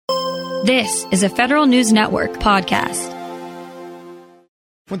This is a Federal News Network podcast.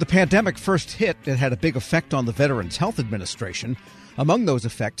 When the pandemic first hit, it had a big effect on the Veterans Health Administration. Among those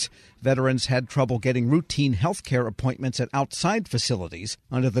effects, veterans had trouble getting routine health care appointments at outside facilities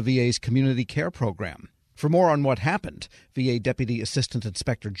under the VA's community care program. For more on what happened, VA Deputy Assistant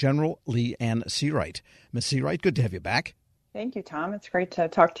Inspector General Leigh Ann Seawright. Ms. Seawright, good to have you back. Thank you, Tom. It's great to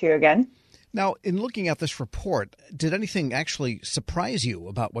talk to you again. Now, in looking at this report, did anything actually surprise you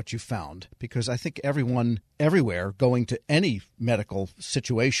about what you found? Because I think everyone everywhere going to any medical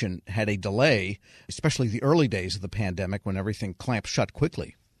situation had a delay, especially the early days of the pandemic when everything clamped shut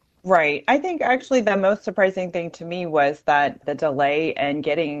quickly. Right. I think actually the most surprising thing to me was that the delay in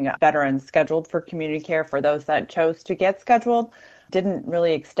getting veterans scheduled for community care, for those that chose to get scheduled, didn't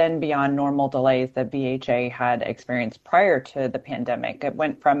really extend beyond normal delays that VHA had experienced prior to the pandemic. It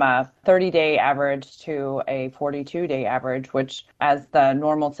went from a 30-day average to a 42-day average, which as the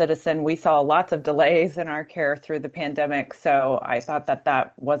normal citizen, we saw lots of delays in our care through the pandemic. So I thought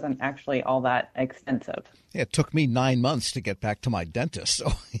that wasn't actually all that extensive. Yeah, it took me 9 months to get back to my dentist.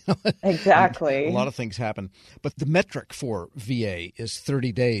 So, Exactly. A lot of things happen. But the metric for VA is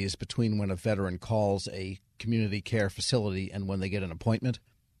 30 days between when a veteran calls a community care facility and when they get an appointment?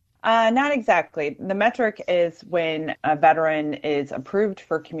 Not exactly. The metric is when a veteran is approved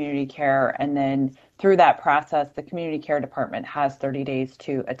for community care, and then through that process, the community care department has 30 days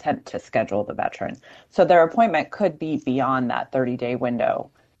to attempt to schedule the veteran. So their appointment could be beyond that 30-day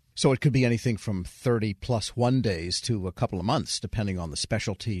window. So it could be anything from 30 plus 1 days to a couple of months, depending on the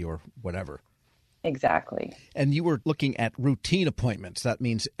specialty or whatever. Exactly. And you were looking at routine appointments. That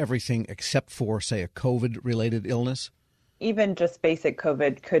means everything except for, say, a COVID-related illness? Even just basic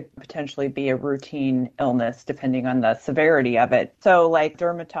COVID could potentially be a routine illness, depending on the severity of it. So like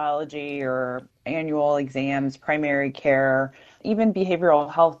dermatology or annual exams, primary care, even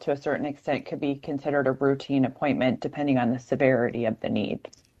behavioral health to a certain extent could be considered a routine appointment, depending on the severity of the need.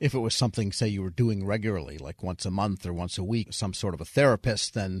 If it was something, say, you were doing regularly, like once a month or once a week, some sort of a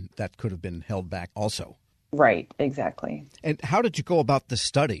therapist, then that could have been held back also. Right, exactly. And how did you go about this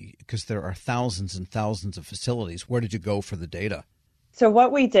study? Because there are thousands and thousands of facilities. Where did you go for the data? So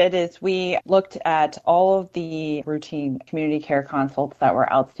what we did is we looked at all of the routine community care consults that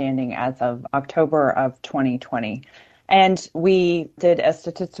were outstanding as of October of 2020. And we did a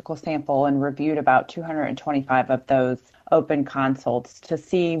statistical sample and reviewed about 225 of those open consults to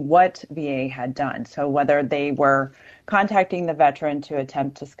see what VA had done. So whether they were contacting the veteran to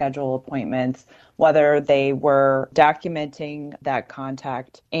attempt to schedule appointments, whether they were documenting that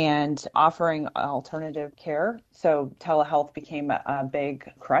contact and offering alternative care. So telehealth became a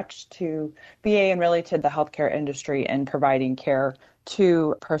big crutch to VA and really to the healthcare industry in providing care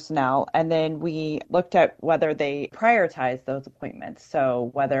to personnel. And then we looked at whether they prioritized those appointments.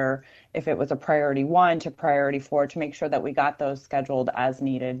 So whether if it was a priority 1 to priority 4 to make sure that we got those scheduled as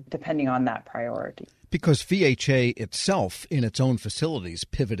needed, depending on that priority. Because VHA itself, in its own facilities,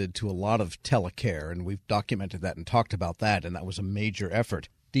 pivoted to a lot of telecare, and we've documented that and talked about that, and that was a major effort.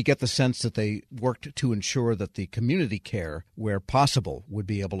 Do you get the sense that they worked to ensure that the community care, where possible, would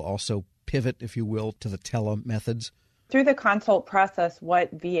be able to also pivot, if you will, to the tele methods? Through the consult process,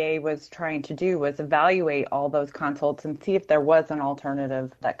 what VA was trying to do was evaluate all those consults and see if there was an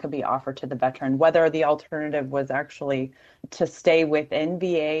alternative that could be offered to the veteran, whether the alternative was actually to stay within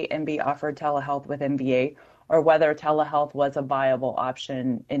VA and be offered telehealth within VA, or whether telehealth was a viable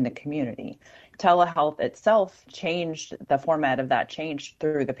option in the community. Telehealth itself changed, the format of that changed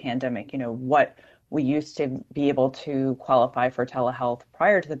through the pandemic. What we used to be able to qualify for telehealth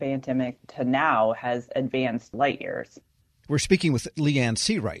prior to the pandemic to now has advanced light years. We're speaking with Leigh Ann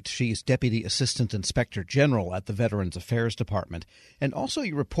Seawright. She's Deputy Assistant Inspector General at the Veterans Affairs Department. And also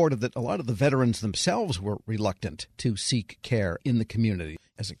you reported that a lot of the veterans themselves were reluctant to seek care in the community,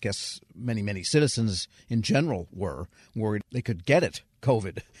 as I guess many citizens in general were worried they could get it,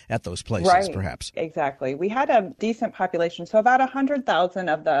 COVID, at those places, right, perhaps. Exactly. We had a decent population. So about 100,000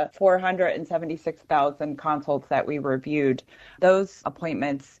 of the 476,000 consults that we reviewed, those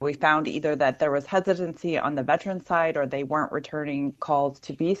appointments, we found either that there was hesitancy on the veteran side or they weren't returning calls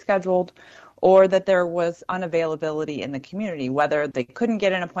to be scheduled, or that there was unavailability in the community, whether they couldn't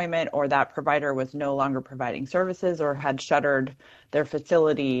get an appointment or that provider was no longer providing services or had shuttered their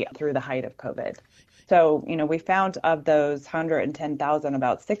facility through the height of COVID. So, we found of those 110,000,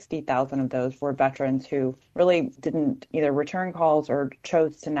 about 60,000 of those were veterans who really didn't either return calls or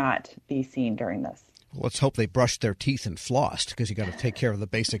chose to not be seen during this. Let's hope they brushed their teeth and flossed, because you got to take care of the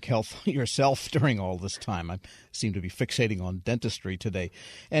basic health yourself during all this time. I seem to be fixating on dentistry today.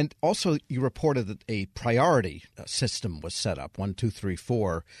 And also, you reported that a priority system was set up, 1, 2, 3,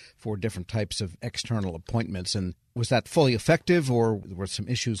 4, for different types of external appointments. And was that fully effective, or were there some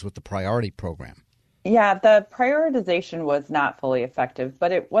issues with the priority program? Yeah, the prioritization was not fully effective,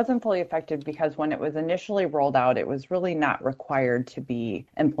 but it wasn't fully effective because when it was initially rolled out, it was really not required to be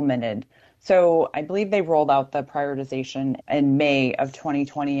implemented. So I believe they rolled out the prioritization in May of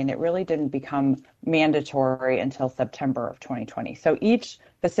 2020, and it really didn't become mandatory until September of 2020. So each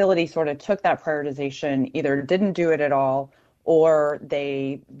facility sort of took that prioritization, either didn't do it at all, or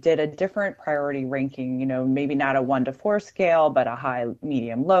they did a different priority ranking, maybe not a 1 to 4 scale, but a high,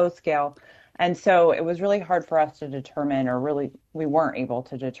 medium, low scale. And so it was really hard for us to determine, or really we weren't able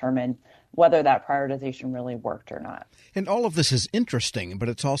to determine whether that prioritization really worked or not. And all of this is interesting, but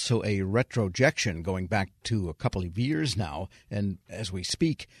it's also a retrojection going back to a couple of years now. And as we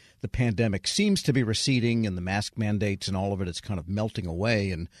speak, the pandemic seems to be receding, and the mask mandates and all of it is kind of melting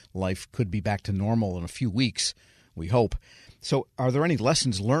away, and life could be back to normal in a few weeks, we hope. So are there any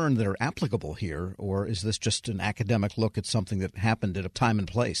lessons learned that are applicable here, or is this just an academic look at something that happened at a time and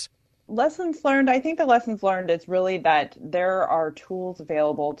place? Lessons learned, I think the lessons learned is really that there are tools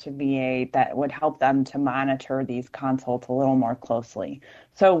available to VA that would help them to monitor these consults a little more closely.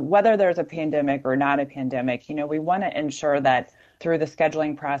 So whether there's a pandemic or not a pandemic, we want to ensure that through the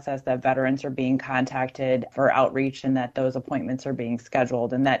scheduling process that veterans are being contacted for outreach and that those appointments are being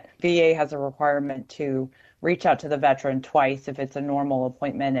scheduled, and that VA has a requirement to reach out to the veteran twice if it's a normal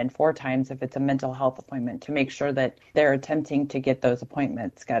appointment and 4 times if it's a mental health appointment, to make sure that they're attempting to get those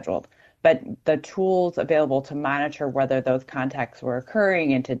appointments scheduled. But the tools available to monitor whether those contacts were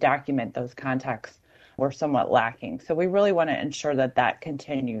occurring and to document those contacts were somewhat lacking. So we really want to ensure that that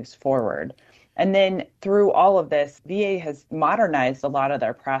continues forward. And then through all of this, VA has modernized a lot of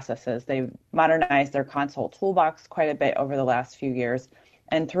their processes. They've modernized their consult toolbox quite a bit over the last few years.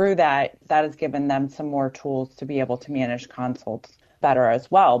 And through that has given them some more tools to be able to manage consults better as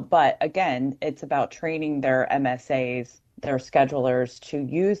well. But again, it's about training their MSAs, their schedulers, to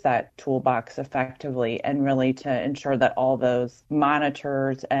use that toolbox effectively and really to ensure that all those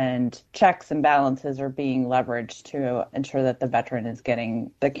monitors and checks and balances are being leveraged to ensure that the veteran is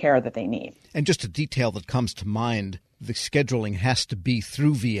getting the care that they need. And just a detail that comes to mind, the scheduling has to be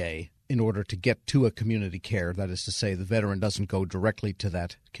through VA in order to get to a community care. That is to say, the veteran doesn't go directly to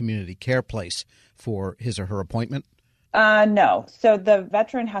that community care place for his or her appointment? No. So the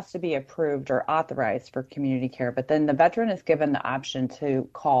veteran has to be approved or authorized for community care, but then the veteran is given the option to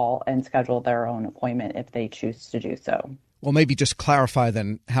call and schedule their own appointment if they choose to do so. Well, maybe just clarify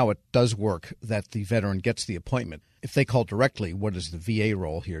then how it does work that the veteran gets the appointment. If they call directly, what is the VA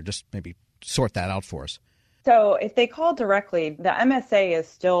role here? Just maybe sort that out for us. So if they call directly, the MSA is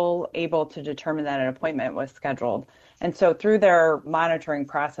still able to determine that an appointment was scheduled. And so through their monitoring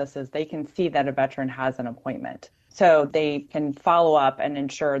processes, they can see that a veteran has an appointment. So they can follow up and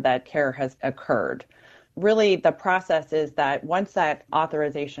ensure that care has occurred. Really, the process is that once that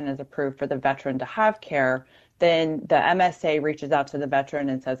authorization is approved for the veteran to have care, then the MSA reaches out to the veteran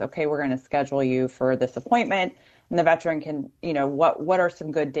and says, okay, we're going to schedule you for this appointment. And the veteran can, what are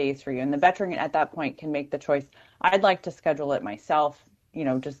some good days for you? And the veteran at that point can make the choice, I'd like to schedule it myself.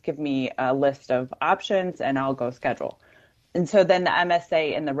 Just give me a list of options and I'll go schedule. And so then the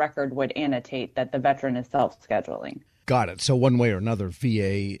MSA in the record would annotate that the veteran is self-scheduling. Got it. So one way or another,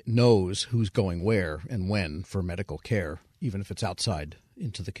 VA knows who's going where and when for medical care, even if it's outside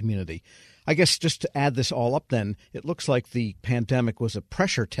into the community. I guess just to add this all up then, it looks like the pandemic was a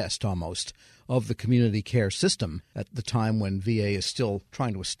pressure test almost of the community care system at the time when VA is still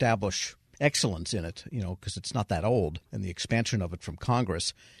trying to establish excellence in it, because it's not that old, and the expansion of it from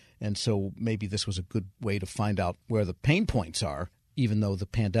Congress. And so maybe this was a good way to find out where the pain points are. Even though the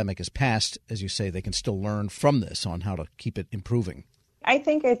pandemic has passed, as you say, they can still learn from this on how to keep it improving. I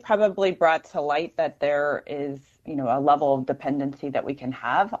think it probably brought to light that there is, a level of dependency that we can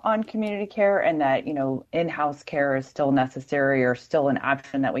have on community care, and that, in-house care is still necessary or still an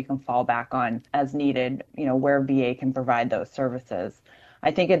option that we can fall back on as needed, where VA can provide those services. I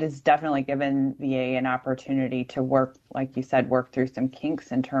think it has definitely given VA an opportunity to work, like you said, work through some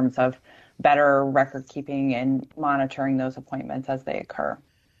kinks in terms of better record keeping and monitoring those appointments as they occur.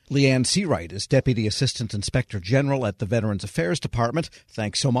 Leanne Seawright is Deputy Assistant Inspector General at the Veterans Affairs Department.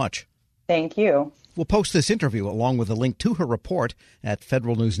 Thanks so much. Thank you. We'll post this interview along with a link to her report at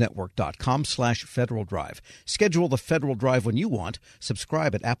federalnewsnetwork.com/Federal Drive. Schedule the Federal Drive when you want.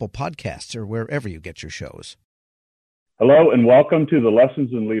 Subscribe at Apple Podcasts or wherever you get your shows. Hello and welcome to the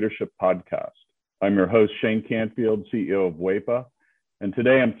Lessons in Leadership podcast. I'm your host, Shane Canfield, CEO of WEPA. And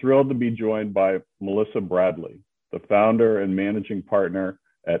today I'm thrilled to be joined by Melissa Bradley, the founder and managing partner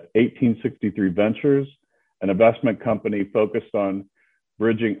at 1863 Ventures, an investment company focused on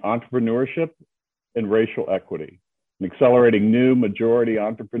bridging entrepreneurship and racial equity, and accelerating new majority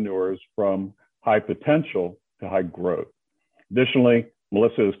entrepreneurs from high potential to high growth. Additionally,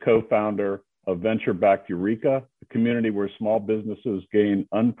 Melissa is co-founder of Venture-Backed Eureka, a community where small businesses gain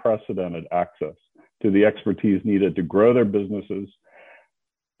unprecedented access to the expertise needed to grow their businesses,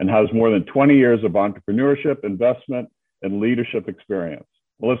 and has more than 20 years of entrepreneurship, investment, and leadership experience.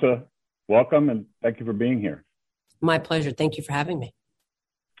 Melissa, welcome, and thank you for being here. My pleasure. Thank you for having me.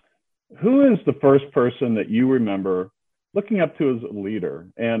 Who is the first person that you remember looking up to as a leader,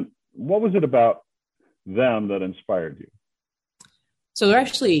 and what was it about them that inspired you? So there are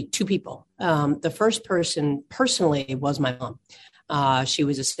actually two people. The first person personally was my mom. She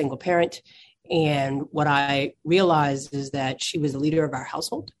was a single parent. And what I realized is that she was the leader of our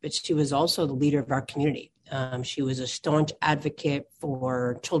household, but she was also the leader of our community. She was a staunch advocate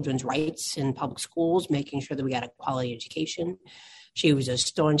for children's rights in public schools, making sure that we got a quality education. She was a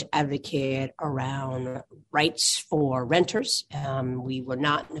staunch advocate around rights for renters. We were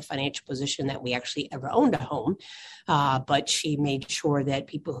not in a financial position that we actually ever owned a home, but she made sure that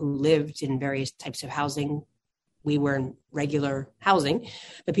people who lived in various types of housing, we were in regular housing,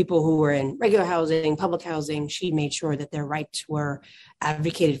 the people who were in regular housing, public housing, she made sure that their rights were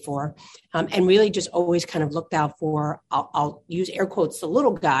advocated for, and really just always kind of looked out for, I'll use air quotes, the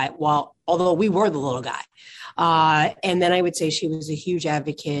little guy, although we were the little guy. And then I would say she was a huge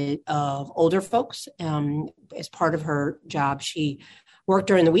advocate of older folks. As part of her job, she worked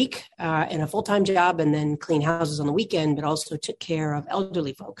during the week in a full-time job and then cleaned houses on the weekend, but also took care of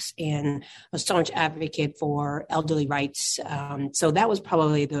elderly folks and a staunch advocate for elderly rights. So that was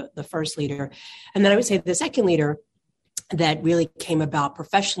probably the first leader. And then I would say the second leader that really came about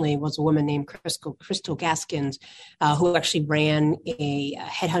professionally was a woman named Crystal Gaskins, who actually ran a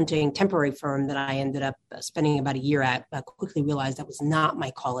headhunting temporary firm that I ended up spending about a year at. I quickly realized that was not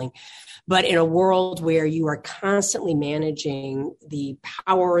my calling. But in a world where you are constantly managing the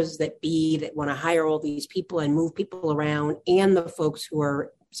powers that be that want to hire all these people and move people around, and the folks who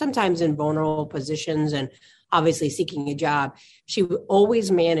are sometimes in vulnerable positions and obviously seeking a job, she would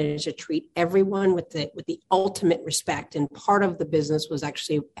always manage to treat everyone with the ultimate respect. And part of the business was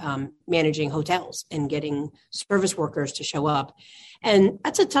actually managing hotels and getting service workers to show up. And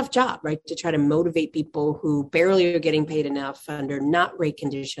that's a tough job, right? To try to motivate people who barely are getting paid enough under not great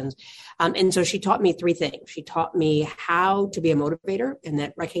conditions. And so she taught me three things. She taught me how to be a motivator, and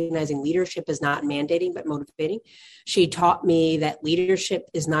that recognizing leadership is not mandating, but motivating. She taught me that leadership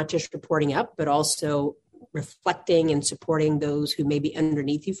is not just reporting up, but also reflecting and supporting those who may be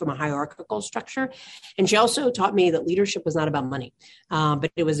underneath you from a hierarchical structure. And she also taught me that leadership was not about money,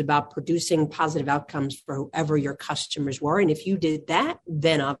 but it was about producing positive outcomes for whoever your customers were. And if you did that,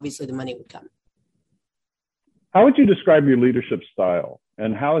 then obviously the money would come. How would you describe your leadership style,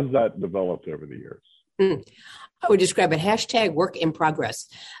 and how has that developed over the years? I would describe it #work in progress.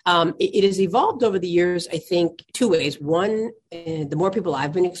 It has evolved over the years, I think, two ways. One, the more people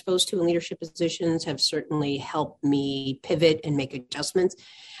I've been exposed to in leadership positions have certainly helped me pivot and make adjustments.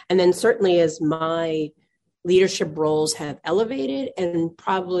 And then certainly as my leadership roles have elevated, and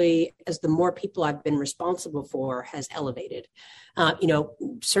probably as the more people I've been responsible for has elevated.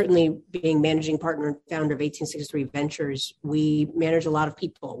 Certainly being managing partner and founder of 1863 Ventures, we manage a lot of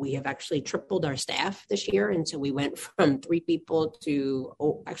people. We have actually tripled our staff this year. And so we went from 3 people to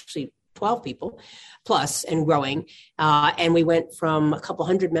 12 people plus and growing. And we went from a couple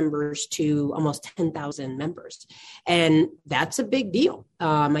hundred members to almost 10,000 members. And that's a big deal.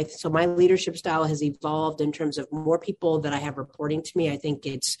 So my leadership style has evolved in terms of more people that I have reporting to me. I think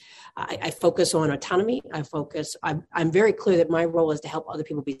I focus on autonomy. I'm very clear that my role is to help other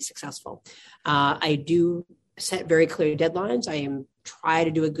people be successful. I do set very clear deadlines. I try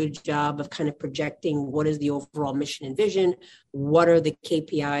to do a good job of kind of projecting what is the overall mission and vision, what are the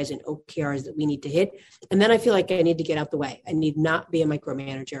KPIs and OKRs that we need to hit. And then I feel like I need to get out the way. I need not be a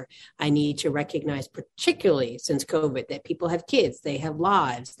micromanager. I need to recognize, particularly since COVID, that people have kids, they have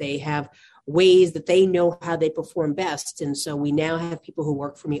lives, they have ways that they know how they perform best. And so we now have people who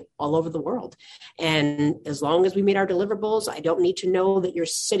work for me all over the world. And as long as we meet our deliverables, I don't need to know that you're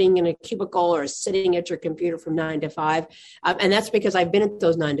sitting in a cubicle or sitting at your computer from 9 to 5. And that's because I've been at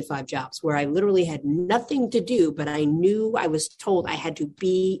those 9 to 5 jobs where I literally had nothing to do, but I knew I was told I had to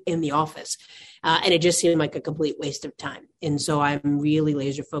be in the office. And it just seemed like a complete waste of time. And so I'm really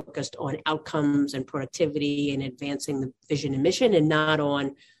laser focused on outcomes and productivity and advancing the vision and mission, and not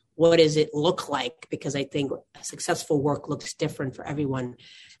on what does it look like? Because I think successful work looks different for everyone.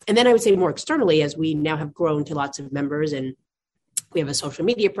 And then I would say more externally, as we now have grown to lots of members and we have a social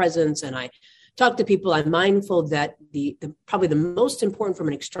media presence and I talk to people, I'm mindful that the probably the most important from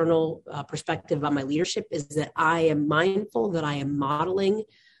an external perspective about my leadership is that I am mindful that I am modeling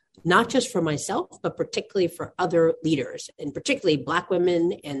not just for myself, but particularly for other leaders, and particularly Black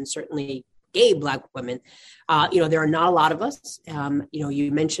women and certainly gay Black women. There are not a lot of us.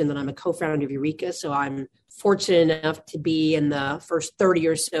 You mentioned that I'm a co-founder of Eureka, so I'm fortunate enough to be in the first 30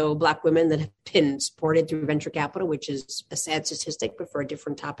 or so Black women that have been supported through venture capital, which is a sad statistic, but for a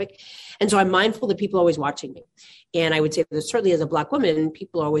different topic. And so I'm mindful that people are always watching me. And I would say that certainly as a Black woman,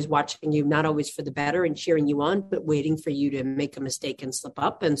 people are always watching you, not always for the better and cheering you on, but waiting for you to make a mistake and slip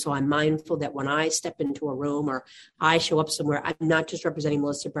up. And so I'm mindful that when I step into a room or I show up somewhere, I'm not just representing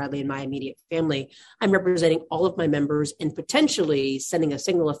Melissa Bradley and my immediate family. I'm representing all of my members and potentially sending a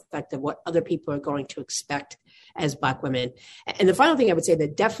signal effect of what other people are going to expect as Black women. And the final thing I would say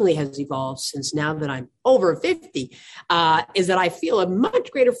that definitely has evolved since now that I'm over 50 is that I feel a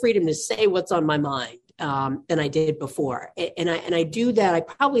much greater freedom to say what's on my mind than I did before. And I do that. I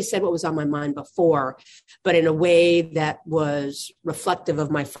probably said what was on my mind before, but in a way that was reflective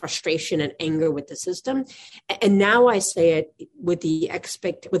of my frustration and anger with the system. And now I say it with the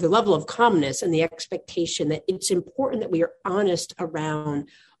level of calmness and the expectation that it's important that we are honest around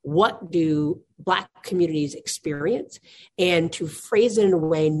what do Black communities experience, and to phrase it in a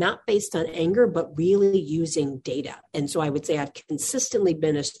way not based on anger, but really using data. And so I would say I've consistently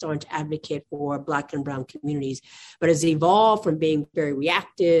been a staunch advocate for Black and brown communities, but has evolved from being very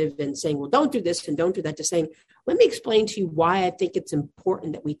reactive and saying, well, don't do this and don't do that, to saying, let me explain to you why I think it's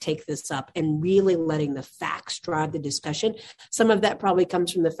important that we take this up, and really letting the facts drive the discussion. Some of that probably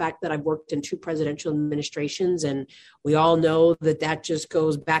comes from the fact that I've worked in 2 presidential administrations, and we all know that just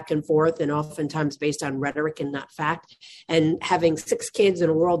goes back and forth and oftentimes based on rhetoric and not fact. And having 6 kids in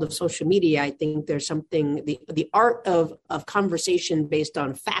a world of social media, I think there's something, the art of conversation based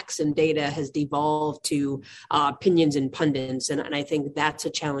on facts and data has devolved to opinions and pundits. And I think that's a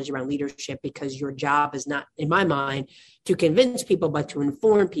challenge around leadership, because your job is not, in my mind, to convince people, but to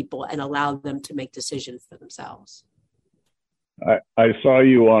inform people and allow them to make decisions for themselves. I saw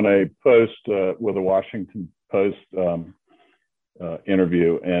you on a post with a Washington Post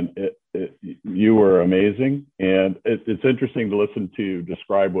interview, and you were amazing. And it's interesting to listen to you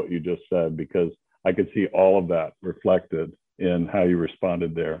describe what you just said, because I could see all of that reflected in how you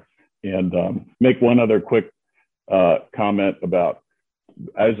responded there. And make one other quick comment about,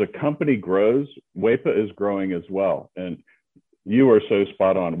 as a company grows, WEPA is growing as well. And you are so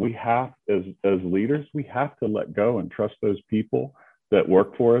spot on. We have, as leaders, we have to let go and trust those people that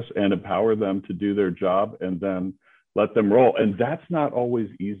work for us and empower them to do their job, and then let them roll. And that's not always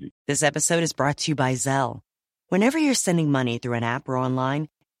easy. This episode is brought to you by Zelle. Whenever you're sending money through an app or online,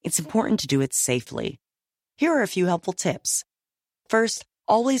 it's important to do it safely. Here are a few helpful tips. First,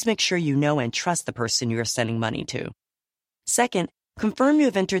 always make sure you know and trust the person you are sending money to. Second, confirm you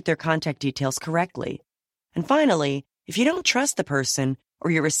have entered their contact details correctly. And finally, if you don't trust the person, or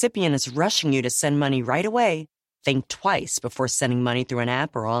your recipient is rushing you to send money right away, think twice before sending money through an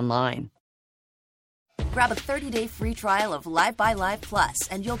app or online. Grab a 30-day free trial of Live by Live Plus,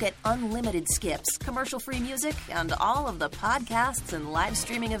 and you'll get unlimited skips, commercial-free music, and all of the podcasts and live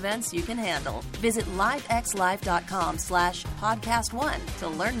streaming events you can handle. Visit livexlive.com/podcast1 to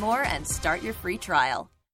learn more and start your free trial.